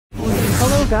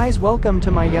guys, welcome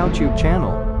to my YouTube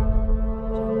channel.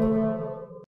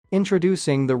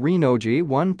 Introducing the Renogy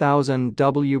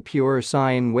 1000W Pure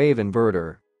Sine Wave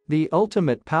Inverter, the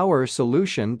ultimate power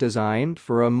solution designed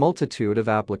for a multitude of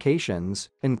applications,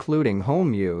 including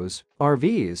home use,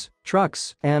 RVs,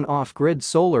 trucks, and off-grid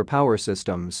solar power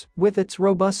systems. With its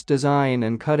robust design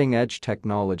and cutting-edge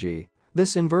technology,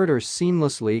 this inverter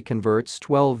seamlessly converts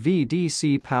 12V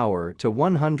DC power to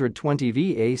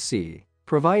 120V AC,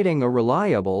 providing a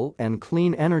reliable and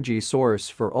clean energy source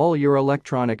for all your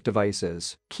electronic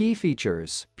devices. Key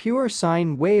features: pure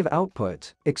sine wave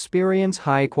output. Experience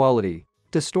high-quality,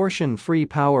 distortion-free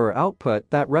power output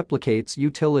that replicates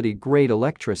utility-grade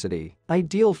electricity.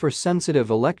 Ideal for sensitive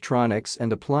electronics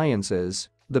and appliances,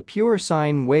 the pure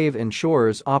sine wave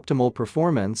ensures optimal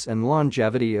performance and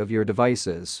longevity of your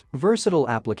devices. Versatile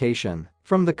application.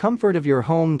 From the comfort of your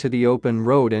home to the open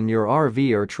road in your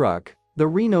RV or truck, the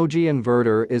Renogy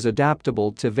inverter is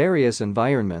adaptable to various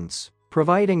environments,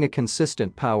 providing a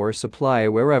consistent power supply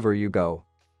wherever you go.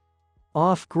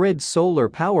 Off-grid solar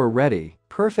power ready.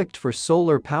 Perfect for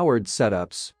solar-powered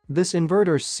setups, this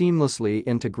inverter seamlessly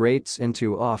integrates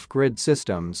into off-grid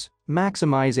systems,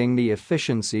 maximizing the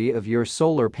efficiency of your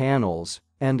solar panels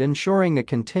and ensuring a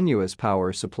continuous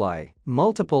power supply.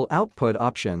 Multiple output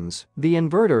options. The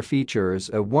inverter features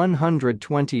a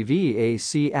 120V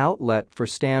AC outlet for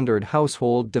standard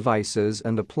household devices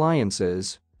and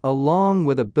appliances, along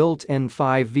with a built-in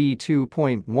 5V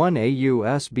 2.1A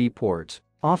USB port,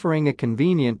 offering a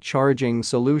convenient charging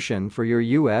solution for your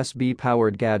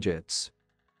USB-powered gadgets.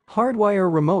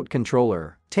 Hardwire remote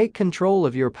controller. Take control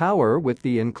of your power with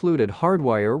the included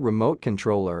hardwire remote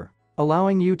controller,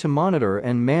 allowing you to monitor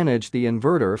and manage the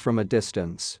inverter from a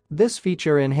distance. This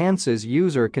feature enhances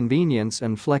user convenience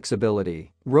and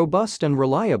flexibility. Robust and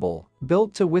reliable.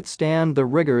 Built to withstand the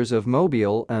rigors of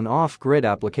mobile and off-grid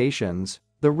applications,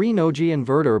 the Renogy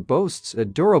inverter boasts a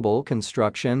durable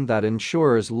construction that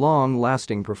ensures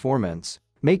long-lasting performance,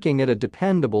 making it a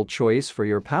dependable choice for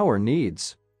your power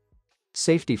needs.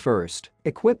 Safety first.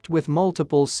 Equipped with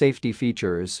multiple safety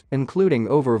features, including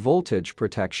over-voltage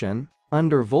protection,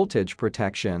 under-voltage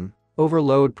protection,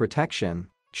 overload protection,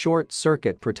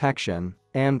 short-circuit protection,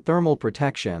 and thermal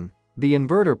protection, the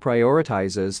inverter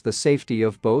prioritizes the safety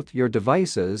of both your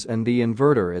devices and the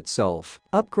inverter itself.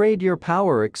 Upgrade your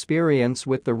power experience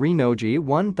with the Renogy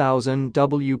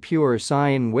 1000W Pure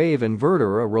Sine Wave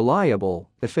Inverter, a reliable,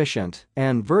 efficient,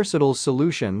 and versatile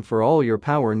solution for all your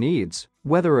power needs,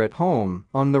 whether at home,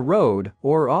 on the road,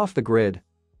 or off the grid.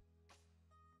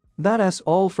 That's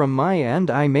all from my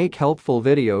end. I make helpful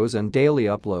videos and daily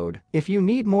upload. If you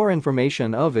need more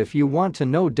information if you want to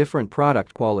know different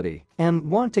product quality and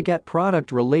want to get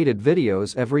product related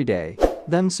videos every day,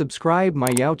 then subscribe my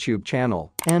YouTube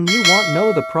channel. And you want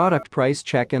know the product price,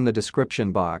 check in the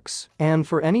description box. And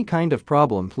for any kind of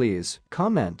problem, please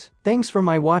comment. Thanks for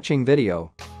my watching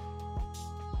video.